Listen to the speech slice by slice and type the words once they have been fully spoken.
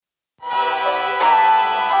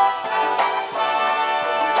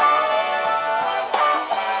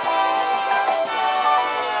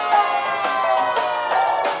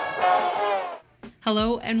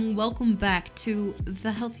and welcome back to the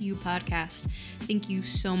Healthy You podcast. Thank you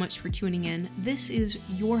so much for tuning in. This is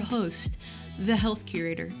your host, the Health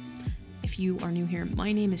Curator. If you are new here,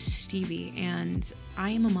 my name is Stevie, and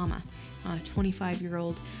I am a mama, a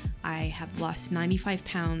 25-year-old. I have lost 95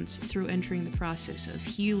 pounds through entering the process of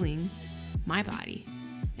healing my body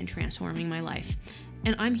and transforming my life.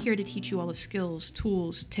 And I'm here to teach you all the skills,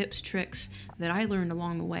 tools, tips, tricks that I learned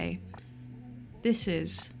along the way. This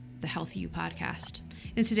is the Healthy You podcast.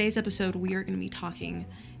 In today's episode, we are going to be talking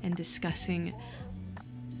and discussing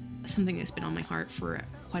something that's been on my heart for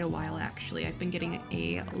quite a while, actually. I've been getting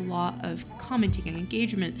a lot of commenting and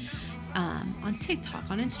engagement on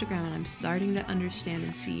TikTok, on Instagram, and I'm starting to understand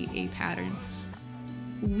and see a pattern.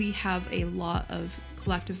 We have a lot of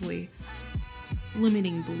collectively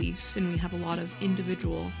limiting beliefs, and we have a lot of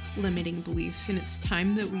individual limiting beliefs, and it's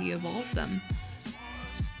time that we evolve them.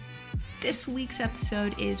 This week's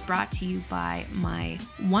episode is brought to you by my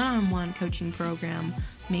one-on-one coaching program,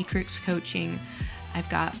 Matrix Coaching. I've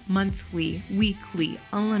got monthly, weekly,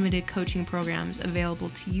 unlimited coaching programs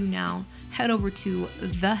available to you now. Head over to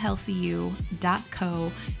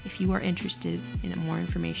thehealthyu.co if you are interested in more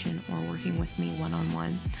information or working with me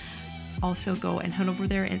one-on-one. Also go and head over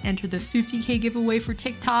there and enter the 50K giveaway for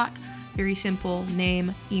TikTok. Very simple,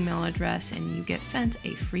 name, email address, and you get sent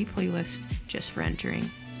a free playlist just for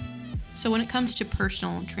entering. So when it comes to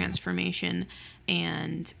personal transformation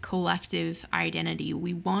and collective identity,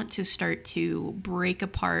 we want to start to break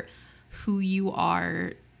apart who you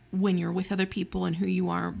are when you're with other people and who you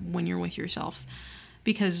are when you're with yourself.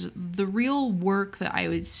 Because the real work that I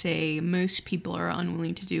would say most people are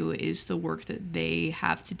unwilling to do is the work that they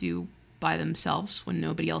have to do by themselves when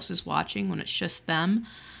nobody else is watching, when it's just them.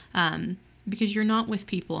 Because you're not with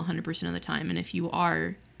people 100% of the time. And if you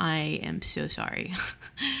are, I am so sorry.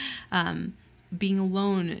 Being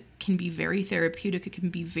alone can be very therapeutic. It can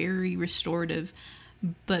be very restorative,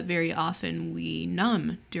 but very often we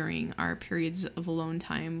numb during our periods of alone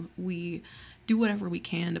time. We do whatever we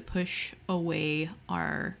can to push away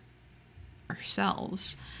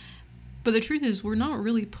ourselves. But the truth is, we're not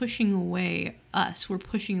really pushing away us. We're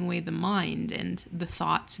pushing away the mind and the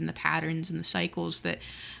thoughts and the patterns and the cycles that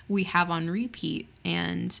we have on repeat.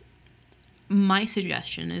 And my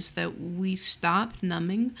suggestion is that we stop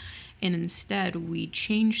numbing and instead we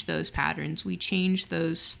change those patterns. We change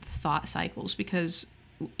those thought cycles because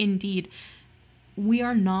indeed we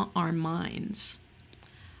are not our minds.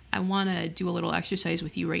 I want to do a little exercise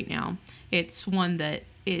with you right now. It's one that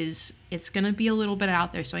it's going to be a little bit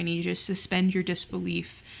out there, so I need you to suspend your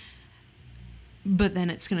disbelief, but then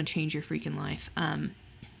it's going to change your freaking life.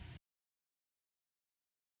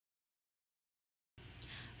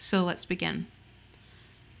 So let's begin.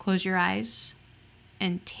 Close your eyes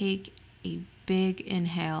and take a big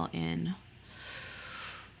inhale in.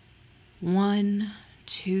 1,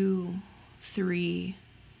 2, 3,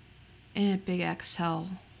 and a big exhale.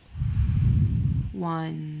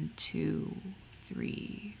 1, 2,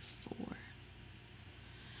 3, 4.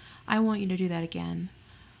 I want you to do that again.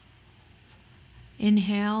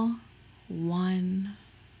 Inhale. 1,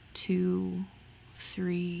 2,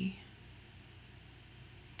 3.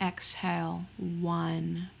 Exhale.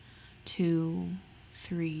 1, 2,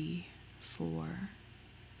 3, 4.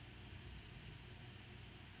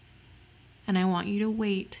 And I want you to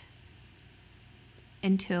wait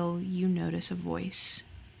until you notice a voice.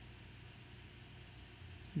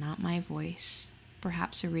 Not my voice,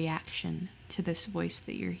 perhaps a reaction to this voice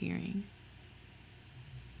that you're hearing.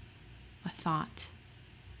 A thought.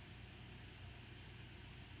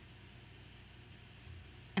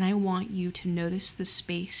 And I want you to notice the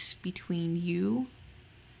space between you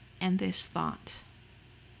and this thought.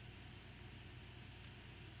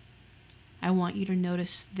 I want you to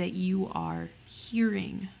notice that you are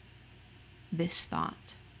hearing this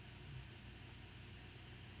thought.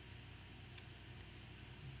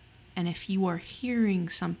 And if you are hearing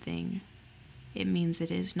something, it means it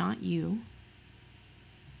is not you.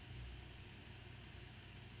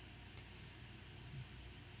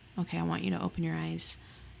 Okay, I want you to open your eyes.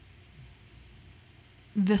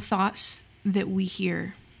 The thoughts that we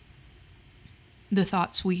hear, the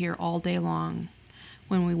thoughts we hear all day long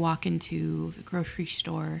when we walk into the grocery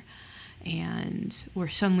store and we're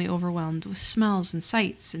suddenly overwhelmed with smells and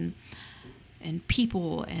sights and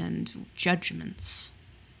people and judgments.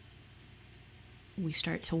 We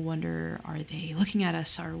start to wonder, are they looking at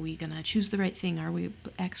us? Are we going to choose the right thing? Are we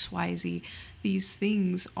X, Y, Z? These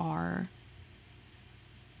things are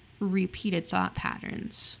repeated thought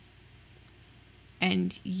patterns.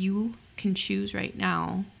 And you can choose right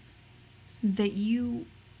now that you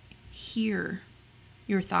hear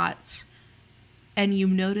your thoughts and you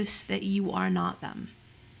notice that you are not them.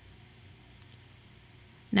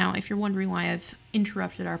 Now, if you're wondering why I've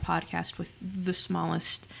interrupted our podcast with the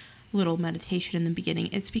smallest little meditation in the beginning,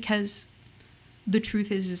 it's because the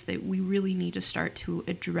truth is that we really need to start to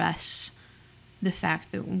address the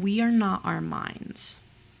fact that we are not our minds.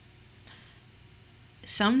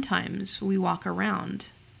 Sometimes we walk around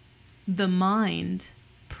the mind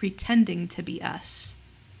pretending to be us.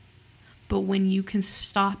 But when you can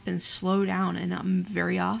stop and slow down, and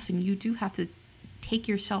very often you do have to take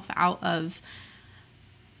yourself out of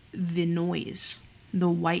the noise, the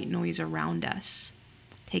white noise around us.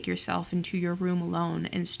 Take yourself into your room alone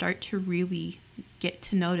and start to really get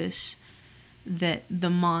to notice that the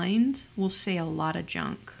mind will say a lot of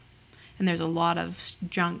junk. And there's a lot of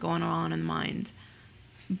junk going on in the mind.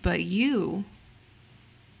 But you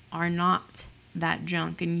are not that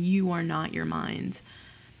junk, and you are not your mind.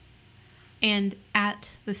 And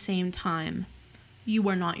at the same time, you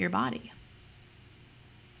are not your body.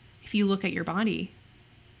 If you look at your body,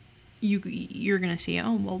 you're going to see,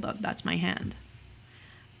 oh, well, that's my hand.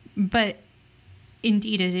 But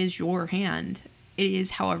indeed, it is your hand. It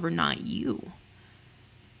is, however, not you.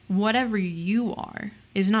 Whatever you are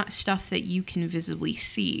is not stuff that you can visibly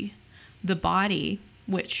see. The body,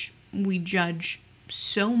 which we judge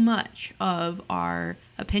so much of our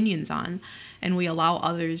opinions on, and we allow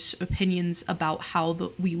others' opinions about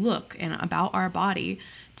how we look and about our body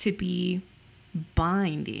to be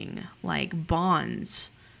binding, like bonds.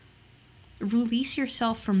 Release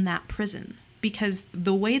yourself from that prison, because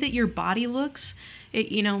the way that your body looks,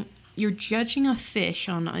 you're judging a fish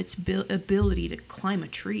on its ability to climb a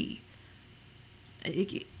tree.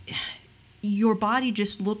 Your body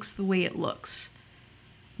just looks the way it looks.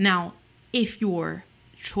 Now, if your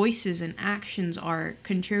choices and actions are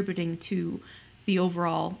contributing to the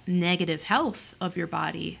overall negative health of your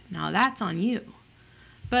body, now that's on you.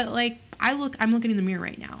 But I'm looking in the mirror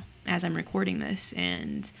right now as I'm recording this,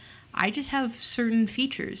 and I just have certain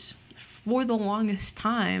features. For the longest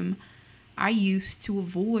time, I used to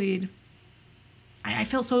avoid, I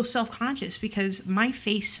felt so self-conscious because my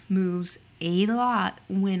face moves a lot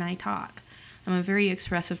when I talk. I'm a very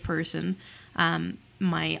expressive person.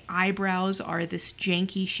 My eyebrows are this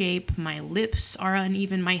janky shape. My lips are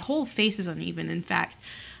uneven. My whole face is uneven. In fact,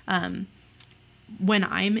 when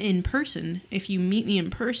I'm in person, if you meet me in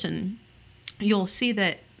person, you'll see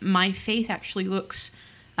that my face actually looks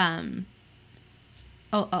a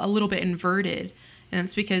little bit inverted. And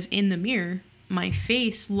that's because in the mirror, my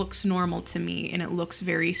face looks normal to me and it looks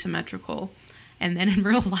very symmetrical. And then in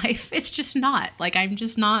real life, it's just not. I'm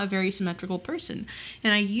just not a very symmetrical person.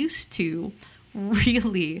 And I used to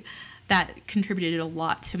really, that contributed a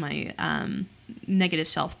lot to my negative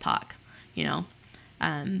self-talk,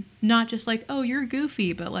 not just oh, you're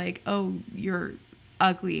goofy, but oh, you're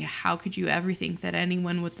ugly. How could you ever think that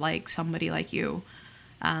anyone would like somebody like you?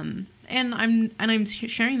 And I'm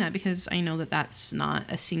sharing that because I know that that's not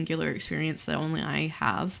a singular experience that only I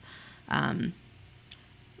have.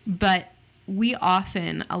 But we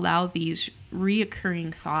often allow these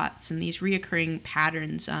reoccurring thoughts and these reoccurring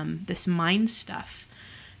patterns, this mind stuff,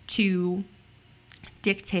 to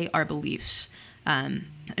dictate our beliefs. And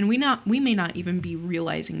we may not even be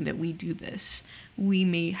realizing that we do this. We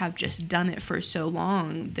may have just done it for so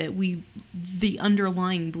long that the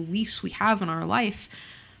underlying beliefs we have in our life,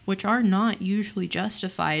 which are not usually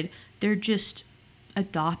justified, they're just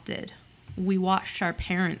adopted. We watched our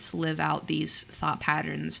parents live out these thought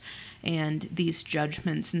patterns and these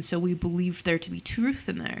judgments, and so we believe there to be truth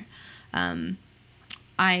in there.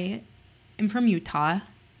 I am from Utah.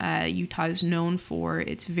 Utah is known for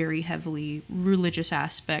its very heavily religious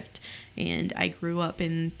aspect, and I grew up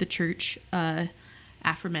in the church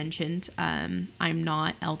aforementioned. I'm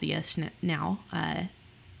not LDS now, and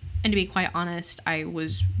to be quite honest, I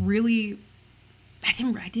didn't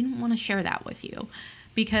want to share that with you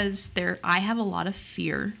because I have a lot of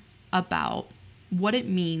fear about what it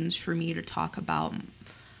means for me to talk about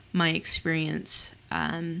my experience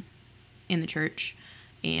in the church,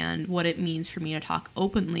 and what it means for me to talk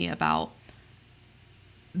openly about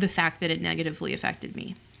the fact that it negatively affected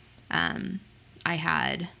me.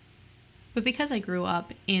 But because I grew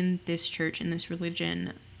up in this church, in this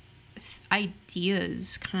religion,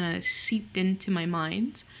 ideas kind of seeped into my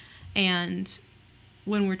mind. And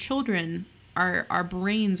when we're children, our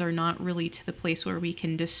brains are not really to the place where we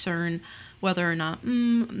can discern whether or not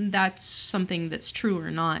that's something that's true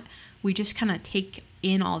or not. We just kind of take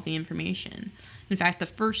in all the information. In fact, the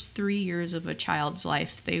first 3 years of a child's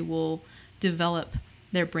life, they will develop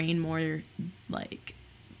their brain more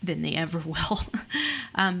than they ever will.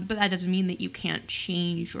 But that doesn't mean that you can't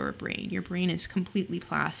change your brain. Your brain is completely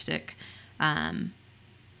plastic.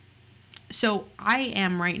 So I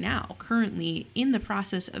am right now currently in the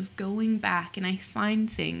process of going back, and I find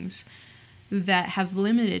things that have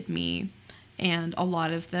limited me, and a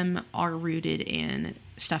lot of them are rooted in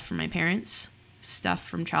stuff from my parents, stuff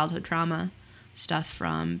from childhood trauma, stuff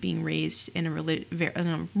from being raised in a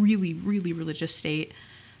really, really religious state,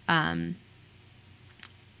 and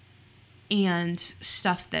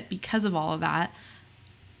stuff that because of all of that,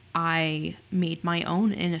 I made my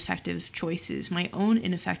own ineffective choices, my own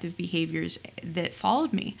ineffective behaviors that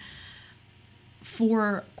followed me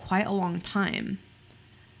for quite a long time.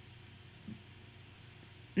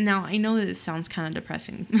 Now, I know that this sounds kind of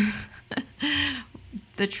depressing.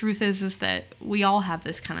 The truth is that we all have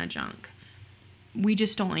this kind of junk. We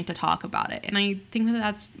just don't like to talk about it. And I think that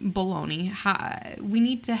that's baloney. We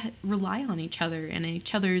need to rely on each other and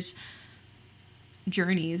each other's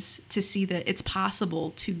journeys to see that it's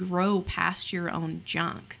possible to grow past your own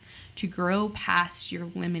junk, to grow past your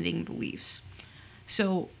limiting beliefs.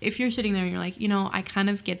 So if you're sitting there and you're like, I kind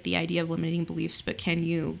of get the idea of limiting beliefs, but can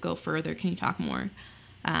you go further? Can you talk more?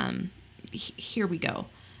 Here we go.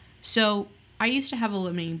 So I used to have a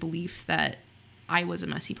limiting belief that I was a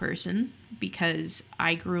messy person because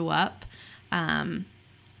I grew up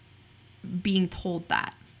being told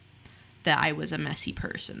that I was a messy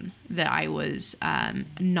person, that I was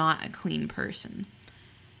not a clean person.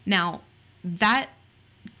 Now, that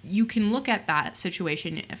you can look at that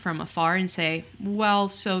situation from afar and say, well,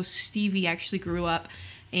 so Stevie actually grew up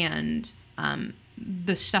and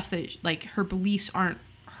the stuff that, like, her beliefs aren't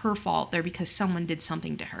her fault, they're because someone did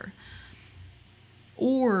something to her.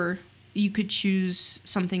 Or you could choose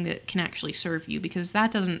something that can actually serve you, because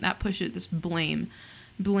that pushes this blame.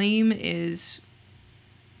 Blame is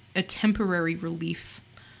a temporary relief.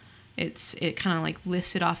 It kind of like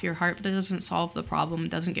lifts it off your heart, but it doesn't solve the problem,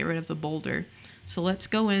 doesn't get rid of the boulder. So let's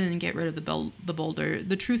go in and get rid of the boulder.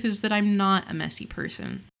 The truth is that I'm not a messy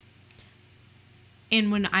person.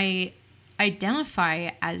 And when I identify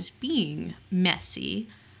as being messy,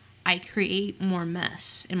 I create more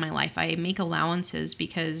mess in my life. I make allowances,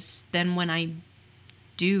 because then when I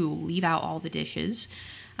do leave out all the dishes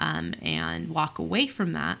and walk away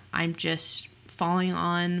from that, I'm just falling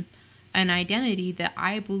on an identity that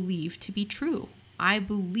I believe to be true. I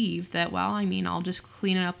believe that, I'll just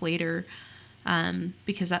clean it up later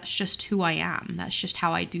because that's just who I am. That's just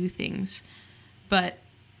how I do things. But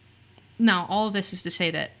now, all of this is to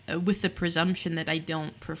say that with the presumption that I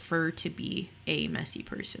don't prefer to be a messy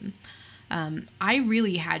person. I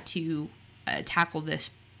really had to tackle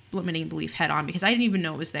this limiting belief head on, because I didn't even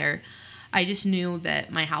know it was there. I just knew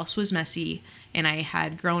that my house was messy, and I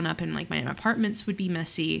had grown up in, like, my apartments would be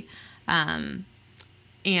messy. And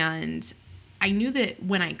I knew that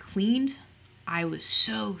when I cleaned, I was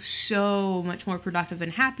so much more productive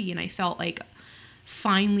and happy, and I felt like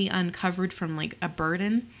finally uncovered from, like, a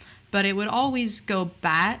burden. But it would always go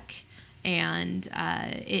back and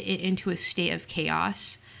into a state of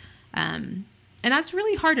chaos. And that's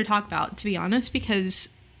really hard to talk about, to be honest, because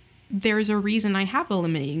there's a reason I have a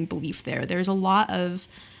limiting belief there. There's a lot of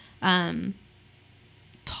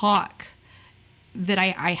talk that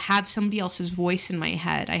I have somebody else's voice in my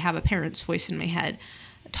head. I have a parent's voice in my head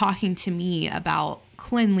talking to me about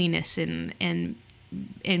cleanliness and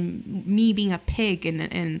me being a pig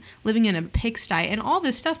and living in a pigsty, and all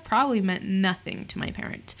this stuff probably meant nothing to my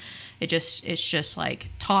parent. It's just like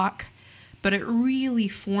talk, but it really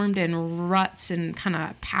formed in ruts and kind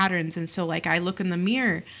of patterns. And so, like, I look in the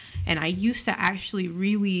mirror, and I used to actually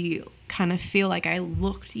really kind of feel like I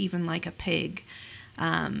looked even like a pig.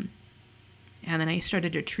 And then I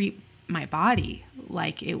started to treat my body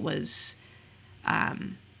like it was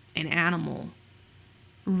an animal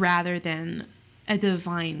rather than a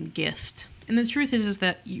divine gift. And the truth is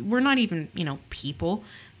that we're not even, people.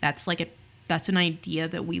 That's an idea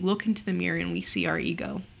that we look into the mirror and we see our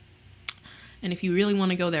ego. And if you really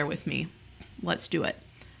want to go there with me, let's do it.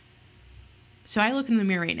 So I look in the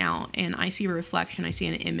mirror right now and I see a reflection. I see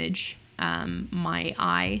an image. My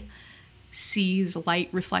eye sees light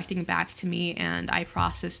reflecting back to me, and I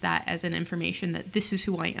process that as an information that this is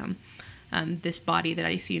who I am. This body that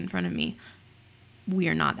I see in front of me, we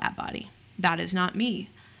are not that body. That is not me.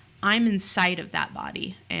 I'm inside of that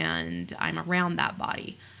body, and I'm around that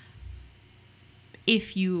body.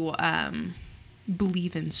 If you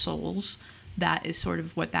believe in souls, that is sort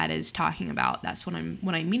of what that is talking about. That's what I'm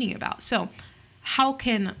meaning about. So how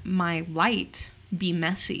can my light be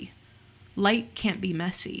messy? Light can't be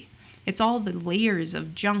messy. It's all the layers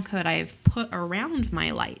of junk that I've put around my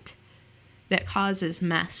light that causes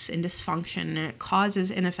mess and dysfunction, and it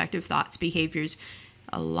causes ineffective thoughts, behaviors,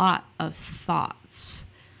 a lot of thoughts.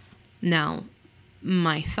 Now,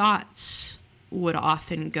 my thoughts would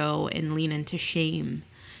often go and lean into shame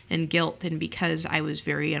and guilt, and because I was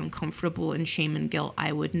very uncomfortable in shame and guilt,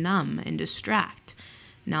 I would numb and distract.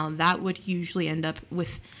 Now, that would usually end up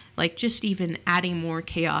with like just even adding more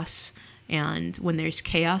chaos. And when there's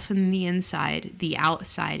chaos on the inside, the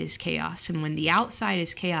outside is chaos. And when the outside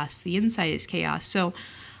is chaos, the inside is chaos. So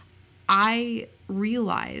I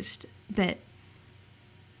realized that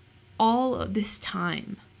all of this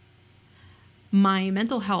time, my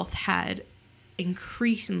mental health had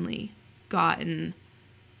increasingly gotten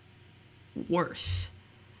worse.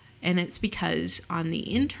 And it's because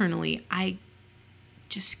internally, I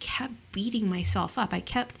just kept beating myself up. I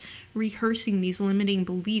kept rehearsing these limiting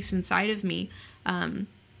beliefs inside of me,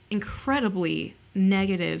 incredibly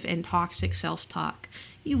negative and toxic self-talk.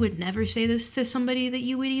 You would never say this to somebody that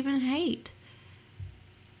you would even hate.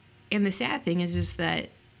 And the sad thing is that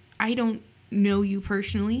I don't know you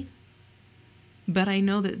personally, but I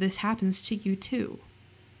know that this happens to you too.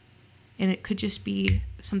 And it could just be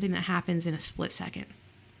something that happens in a split second.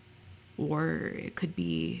 Or it could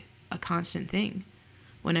be a constant thing.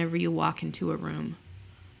 Whenever you walk into a room,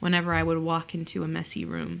 whenever I would walk into a messy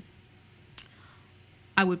room,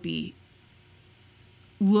 I would be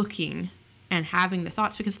looking and having the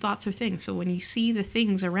thoughts, because thoughts are things. So when you see the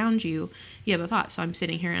things around you, you have a thought. So I'm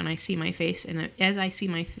sitting here and I see my face, and as I see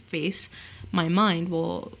my face, my mind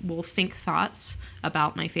will think thoughts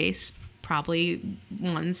about my face, probably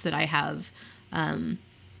ones that I have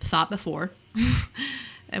thought before.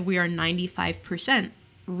 We are 95%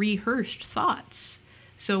 rehearsed thoughts.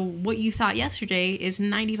 So what you thought yesterday is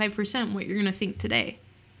 95% what you're going to think today.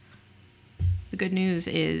 The good news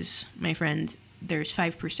is, my friend, there's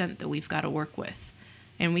 5% that we've got to work with.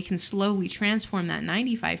 And we can slowly transform that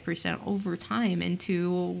 95% over time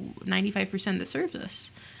into 95% that serves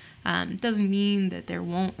us. Doesn't mean that there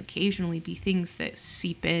won't occasionally be things that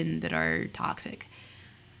seep in that are toxic.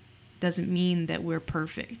 Doesn't mean that we're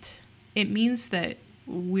perfect. It means that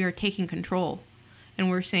we're taking control and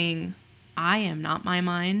we're saying, I am not my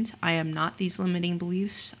mind. I am not these limiting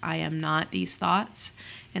beliefs. I am not these thoughts,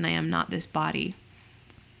 and I am not this body.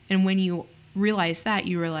 And when you realize that,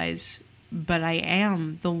 you realize, but I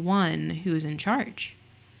am the one who's in charge.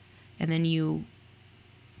 And then you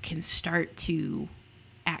can start to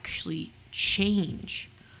actually change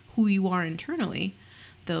who you are internally,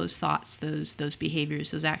 those thoughts, those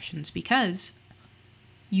behaviors, those actions, because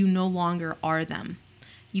you no longer are them.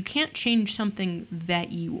 You can't change something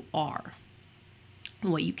that you are.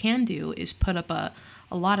 What you can do is put up a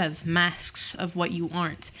lot of masks of what you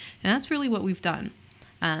aren't. And that's really what we've done.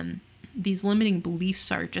 These limiting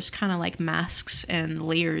beliefs are just kind of like masks and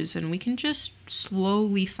layers, and we can just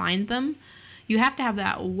slowly find them. You have to have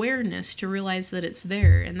that awareness to realize that it's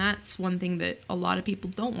there. And that's one thing that a lot of people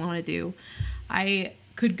don't want to do. I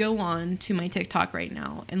could go on to my TikTok right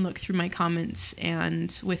now and look through my comments,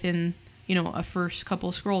 and within, a first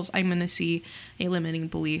couple scrolls, I'm going to see a limiting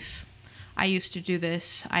belief. I used to do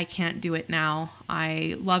this. I can't do it now.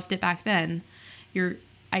 I loved it back then. You're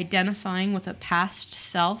identifying with a past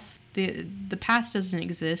self. The past doesn't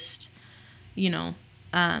exist. You're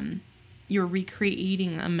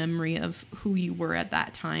recreating a memory of who you were at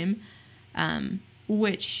that time,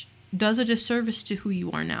 which does a disservice to who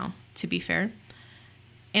you are now, to be fair.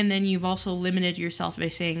 And then you've also limited yourself by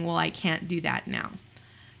saying, well, I can't do that now.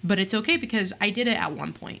 But it's okay because I did it at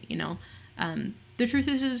one point, The truth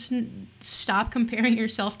is stop comparing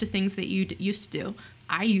yourself to things that you used to do.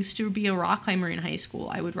 I used to be a rock climber in high school.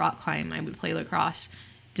 I would rock climb. I would play lacrosse.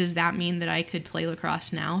 Does that mean that I could play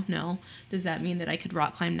lacrosse now? No. Does that mean that I could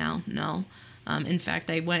rock climb now? No. In fact,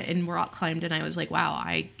 I went and rock climbed and I was like, wow,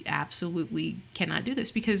 I absolutely cannot do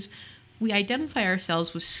this, because we identify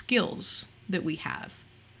ourselves with skills that we have.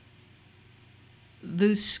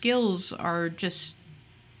 Those skills are just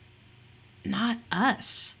not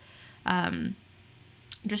us.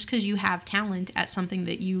 Just because you have talent at something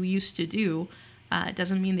that you used to do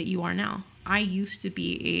doesn't mean that you are now. I used to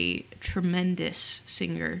be a tremendous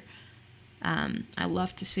singer. I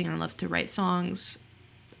love to sing. I love to write songs.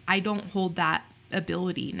 I don't hold that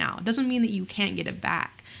ability now. It doesn't mean that you can't get it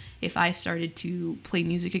back. If I started to play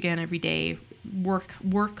music again every day,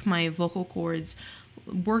 work my vocal cords,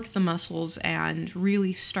 work the muscles, and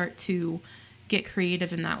really start to get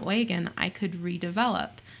creative in that way again, I could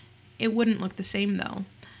redevelop. It wouldn't look the same though.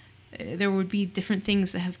 There would be different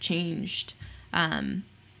things that have changed.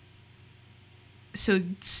 So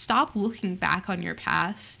stop looking back on your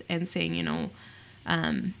past and saying,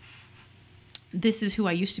 this is who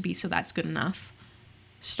I used to be, so that's good enough.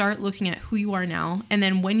 Start looking at who you are now. And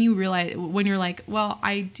then when you realize, when you're like, well,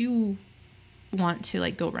 I do want to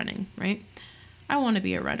like go running, right? I want to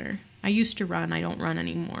be a runner. I used to run. I don't run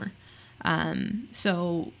anymore.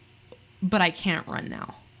 But I can't run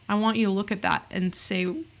now. I want you to look at that and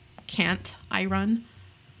say, can't I run?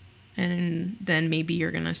 And then maybe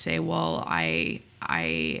you're going to say, well, I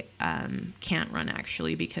can't run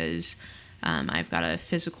actually because I've got a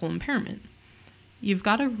physical impairment. You've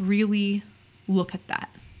got to really look at that.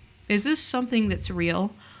 Is this something that's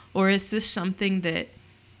real, or is this something that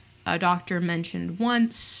a doctor mentioned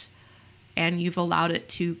once and you've allowed it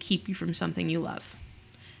to keep you from something you love?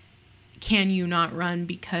 Can you not run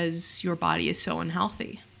because your body is so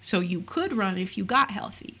unhealthy? So you could run if you got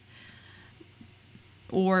healthy.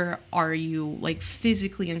 Or are you like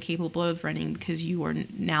physically incapable of running because you are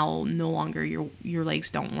now no longer, your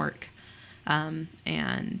legs don't work?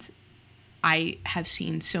 And I have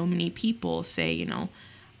seen so many people say, you know,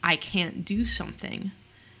 I can't do something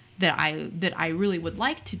that I really would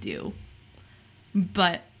like to do,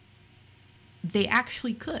 but they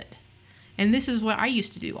actually could. And this is what I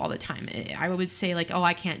used to do all the time. I would say like, oh,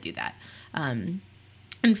 I can't do that.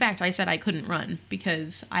 In fact, I said I couldn't run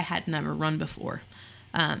because I had never run before.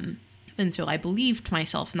 And so I believed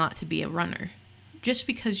myself not to be a runner. Just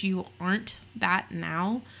because you aren't that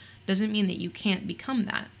now doesn't mean that you can't become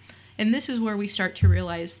that. And this is where we start to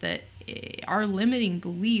realize that our limiting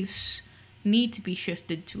beliefs need to be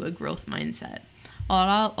shifted to a growth mindset.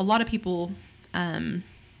 A lot of people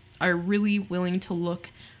are really willing to look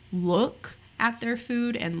at their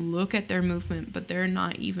food and look at their movement, but they're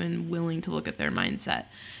not even willing to look at their mindset.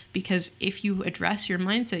 Because if you address your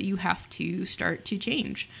mindset, you have to start to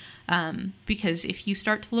change. Because if you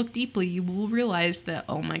start to look deeply, you will realize that,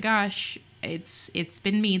 oh my gosh, it's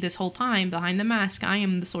been me this whole time behind the mask. I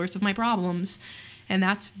am the source of my problems. And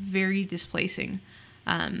that's very displacing.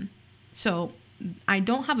 So I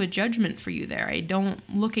don't have a judgment for you there. I don't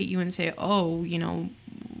look at you and say, oh, you know,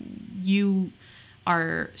 you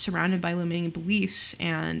are surrounded by limiting beliefs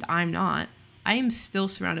and I'm not. I am still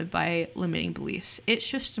surrounded by limiting beliefs. It's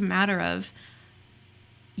just a matter of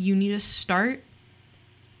you need to start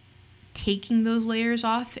taking those layers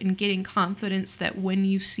off and getting confidence that when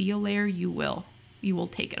you see a layer, you will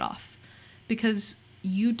take it off, because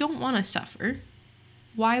you don't want to suffer.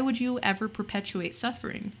 Why would you ever perpetuate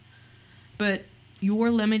suffering? But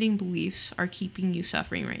your limiting beliefs are keeping you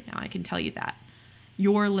suffering right now. I can tell you that.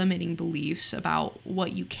 Your limiting beliefs about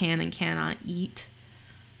what you can and cannot eat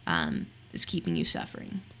is keeping you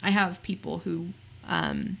suffering. I have people who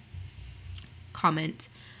comment,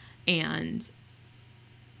 and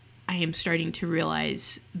I am starting to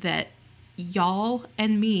realize that y'all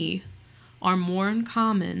and me are more in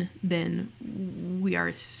common than we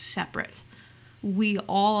are separate. We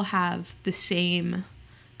all have the same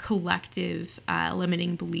collective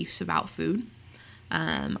limiting beliefs about food.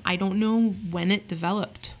 I don't know when it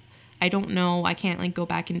developed. I don't know. I can't like go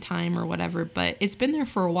back in time or whatever, but it's been there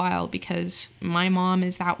for a while because my mom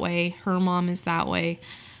is that way. Her mom is that way.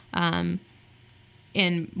 And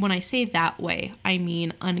when I say that way, I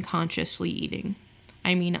mean unconsciously eating.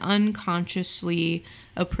 I mean unconsciously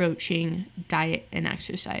approaching diet and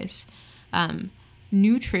exercise.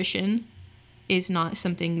 Nutrition is not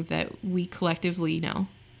something that we collectively know.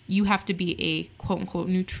 You have to be a quote-unquote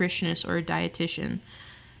nutritionist or a dietitian.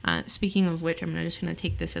 Speaking of which, I'm just going to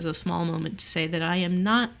take this as a small moment to say that I am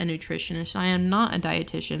not a nutritionist. I am not a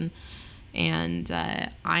dietitian. And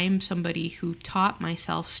I'm somebody who taught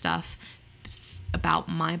myself stuff about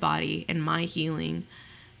my body and my healing.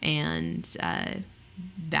 And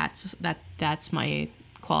that's my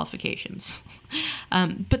qualifications.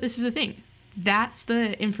 But this is the thing. That's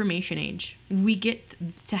the information age. We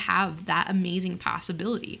get to have that amazing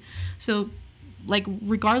possibility. So, like,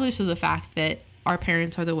 regardless of the fact that our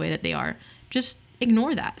parents are the way that they are, just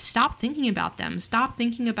ignore that. Stop thinking about them. Stop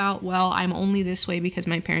thinking about, well, I'm only this way because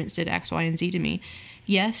my parents did X, Y, and Z to me.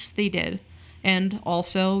 Yes, they did. And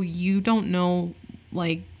also, you don't know,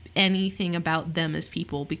 like, anything about them as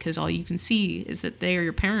people because all you can see is that they are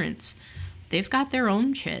your parents. They've got their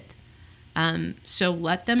own shit. So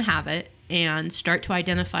let them have it. And start to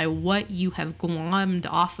identify what you have glommed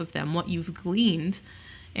off of them, what you've gleaned.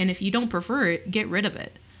 And if you don't prefer it, get rid of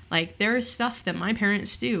it. Like, there is stuff that my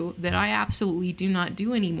parents do that I absolutely do not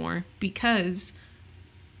do anymore because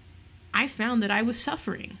I found that I was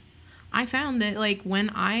suffering. I found that, like, when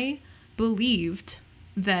I believed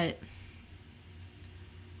that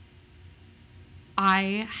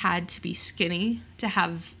I had to be skinny to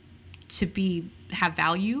have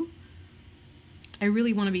value, I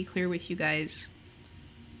really want to be clear with you guys.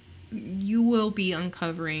 you will be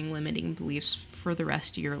uncovering limiting beliefs for the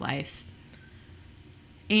rest of your life.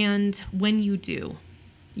 And when you do,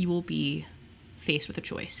 you will be faced with a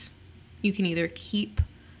choice. You can either keep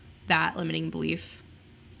that limiting belief,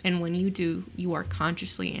 and when you do, you are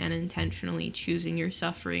consciously and intentionally choosing your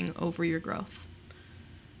suffering over your growth.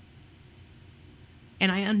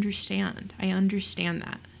 And I understand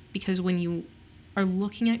that, because when you are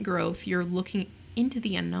looking at growth, you're looking into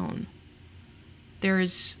the unknown.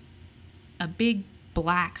 There's a big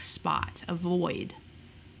black spot, a void,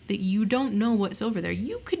 that you don't know what's over there.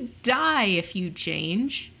 You could die if you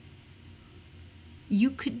change. You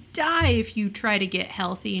could die if you try to get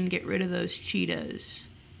healthy and get rid of those Cheetos.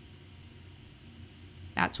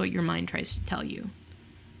 That's what your mind tries to tell you.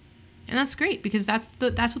 And that's great, because that's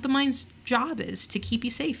what the mind's job is, to keep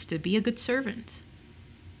you safe, to be a good servant.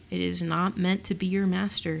 It is not meant to be your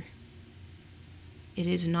master. It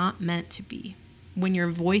is not meant to be. When your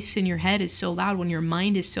voice in your head is so loud, when your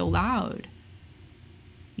mind is so loud,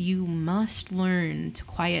 you must learn to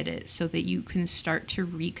quiet it so that you can start to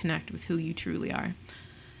reconnect with who you truly are.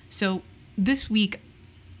 So this week,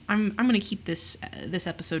 I'm going to keep this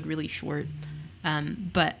episode really short,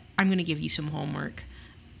 but I'm going to give you some homework.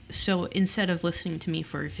 So instead of listening to me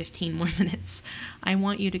for 15 more minutes, I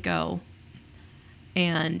want you to go,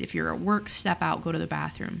 and if you're at work, step out, go to the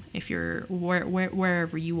bathroom. If you're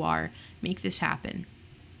wherever you are, make this happen.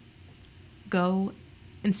 Go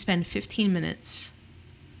and spend 15 minutes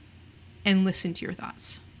and listen to your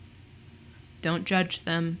thoughts. Don't judge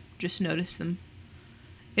them, just notice them.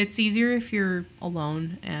 It's easier if you're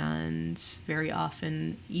alone, and very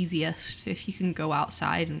often easiest if you can go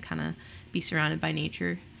outside and kind of be surrounded by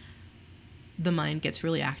nature. The mind gets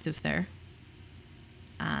really active there.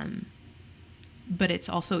 But it's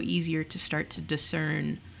also easier to start to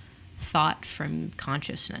discern thought from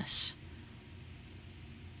consciousness.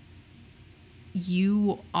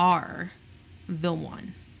 You are the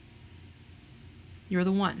one. You're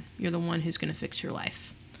the one. You're the one who's going to fix your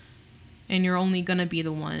life. And you're only going to be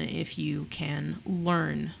the one if you can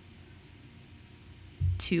learn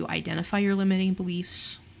to identify your limiting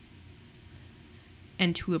beliefs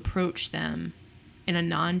and to approach them in a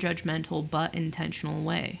non-judgmental but intentional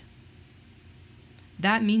way.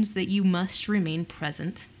 That means that you must remain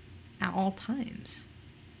present at all times.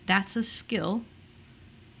 That's a skill.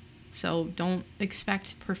 So don't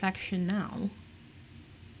expect perfection now.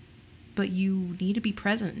 But you need to be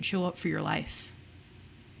present and show up for your life.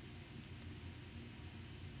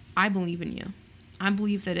 I believe in you. I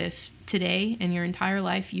believe that if today and your entire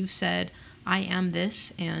life you've said, I am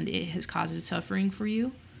this, and it has caused suffering for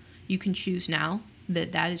you, you can choose now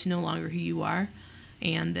that that is no longer who you are,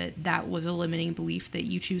 and that was a limiting belief that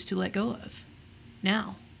you choose to let go of.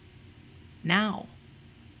 Now.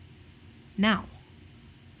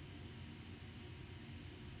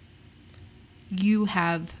 You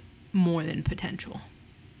have more than potential.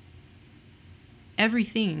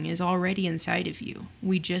 Everything is already inside of you.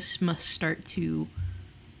 We just must start to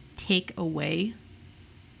take away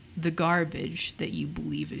the garbage that you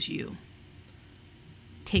believe is you.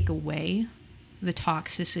 Take away the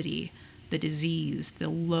toxicity, the disease, the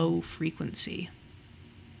low frequency.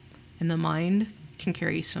 And the mind can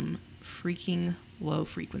carry some freaking low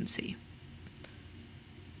frequency.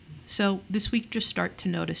 So this week, just start to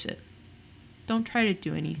notice it. Don't try to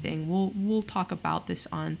do anything. We'll talk about this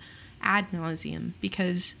on ad nauseum,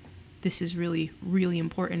 because this is really, really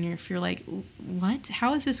important. If you're like, what?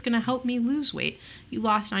 How is this going to help me lose weight? You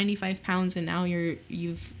lost 95 pounds and now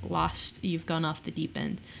you've gone off the deep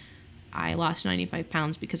end. I lost 95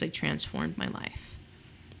 pounds because I transformed my life,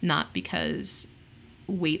 not because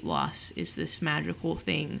weight loss is this magical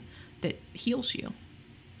thing that heals you.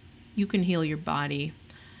 You can heal your body,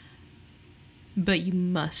 but you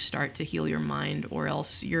must start to heal your mind, or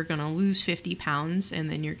else you're going to lose 50 pounds and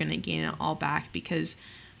then you're going to gain it all back because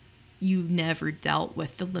you never dealt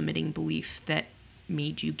with the limiting belief that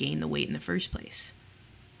made you gain the weight in the first place.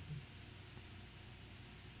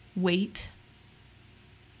 Weight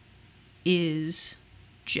is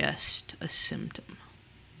just a symptom.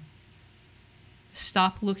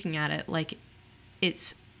 Stop looking at it like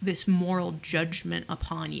it's this moral judgment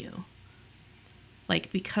upon you.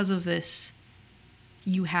 Like, because of this,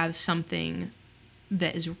 you have something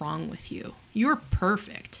that is wrong with you. You're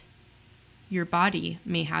perfect. Your body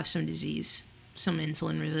may have some disease, some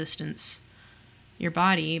insulin resistance. Your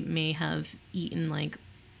body may have eaten like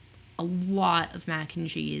a lot of mac and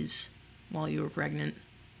cheese while you were pregnant.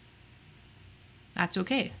 That's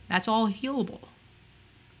okay. That's all healable.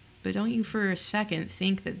 But don't you for a second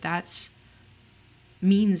think that that's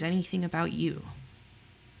means anything about you.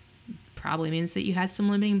 probably means that you had some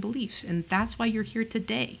limiting beliefs, and that's why you're here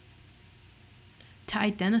today, to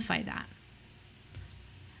identify that.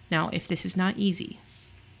 Now, if this is not easy,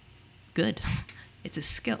 good. It's a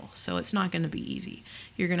skill, so it's not going to be easy.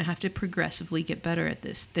 You're going to have to progressively get better at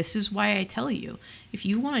this. This is why I tell you, if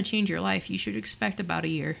you want to change your life, you should expect about a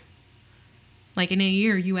year. Like in a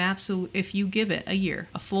year, if you give it a year,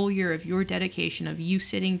 a full year of your dedication, of you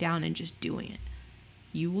sitting down and just doing it,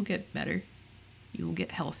 you will get better, you will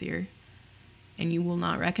get healthier, and you will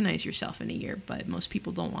not recognize yourself in a year, but most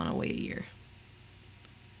people don't want to wait a year.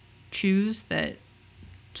 Choose that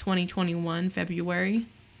 2021 February,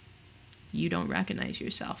 you don't recognize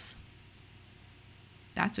yourself.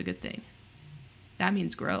 That's a good thing. That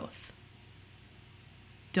means growth.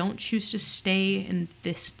 Don't choose to stay in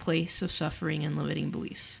this place of suffering and limiting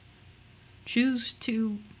beliefs. Choose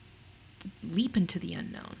to leap into the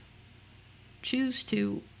unknown. Choose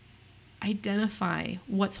to identify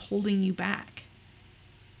what's holding you back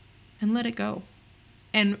and let it go.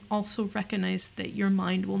 And also recognize that your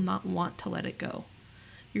mind will not want to let it go.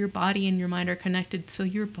 Your body and your mind are connected, so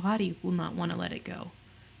your body will not want to let it go.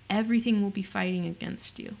 Everything will be fighting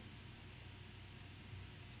against you.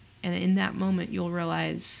 And in that moment, you'll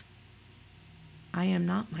realize, I am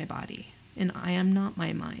not my body, and I am not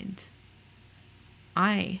my mind.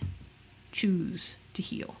 I choose to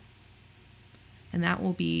heal. And that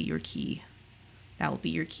will be your key. That will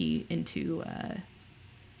be your key into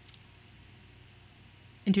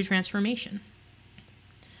transformation.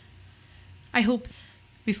 I hope,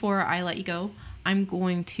 before I let you go, I'm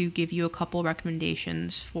going to give you a couple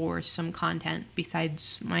recommendations for some content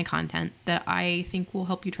besides my content that I think will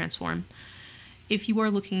help you transform. If you are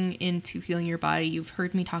looking into healing your body, you've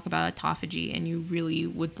heard me talk about autophagy, and you really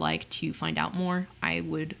would like to find out more, I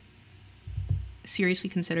would seriously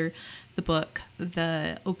consider the book,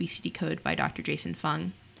 The Obesity Code by Dr. Jason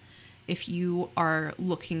Fung. If you are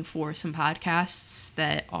looking for some podcasts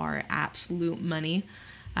that are absolute money,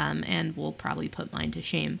 and will probably put mine to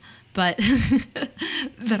shame, but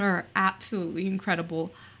that are absolutely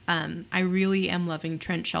incredible. I really am loving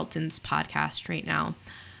Trent Shelton's podcast right now.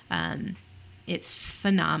 It's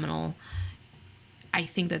phenomenal. I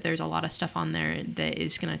think that there's a lot of stuff on there that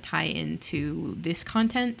is going to tie into this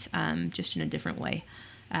content, just in a different way.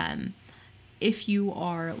 If you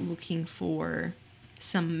are looking for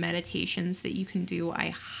some meditations that you can do, I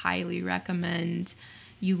highly recommend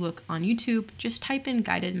you look on YouTube, just type in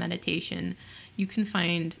guided meditation. You can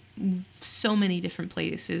find so many different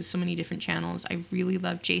places, so many different channels. I really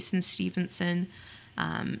love Jason Stevenson,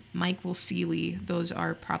 Michael Seeley. Those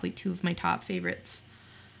are probably two of my top favorites.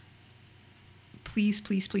 Please,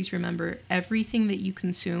 please, please remember, everything that you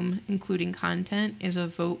consume, including content, is a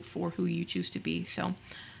vote for who you choose to be. So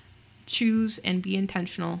choose and be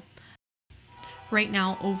intentional. Right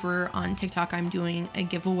now over on TikTok, I'm doing a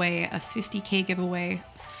giveaway, a 50K giveaway.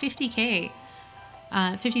 50K.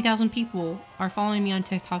 50,000 people are following me on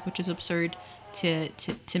TikTok, which is absurd to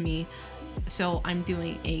me. So I'm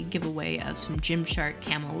doing a giveaway of some Gymshark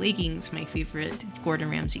Camel leggings, my favorite Gordon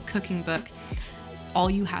Ramsay cooking book. All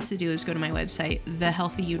you have to do is go to my website,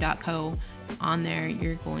 thehealthyu.co. On there,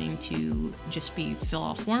 you're going to just fill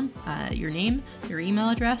out a form, your name, your email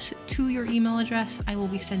address. To your email address, I will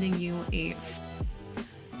be sending you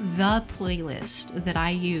the playlist that I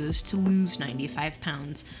use to lose 95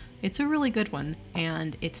 pounds. It's a really good one,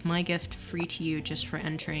 and it's my gift free to you just for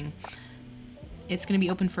entering. It's going to be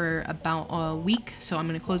open for about a week, so I'm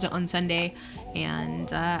going to close it on Sunday, and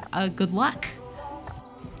good luck.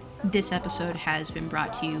 This episode has been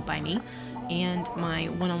brought to you by me and my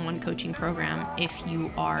one-on-one coaching program. If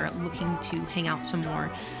you are looking to hang out some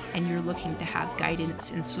more and you're looking to have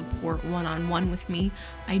guidance and support one-on-one with me,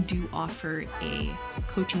 I do offer a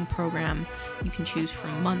coaching program. You can choose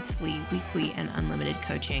from monthly, weekly, and unlimited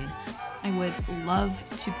coaching. I would love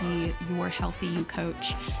to be your Healthy You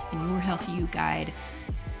coach and your Healthy You guide.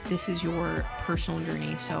 This is your personal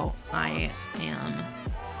journey, so I am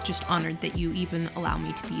just honored that you even allow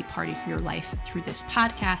me to be part of your life through this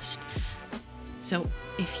podcast. So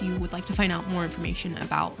if you would like to find out more information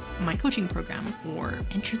about my coaching program or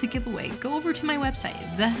enter the giveaway, go over to my website,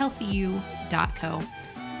 thehealthyu.co.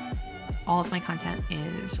 All of my content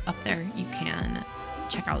is up there. You can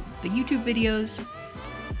check out the YouTube videos.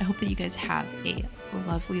 I hope that you guys have a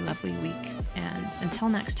lovely, lovely week. And until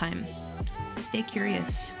next time, stay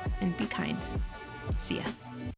curious and be kind. See ya.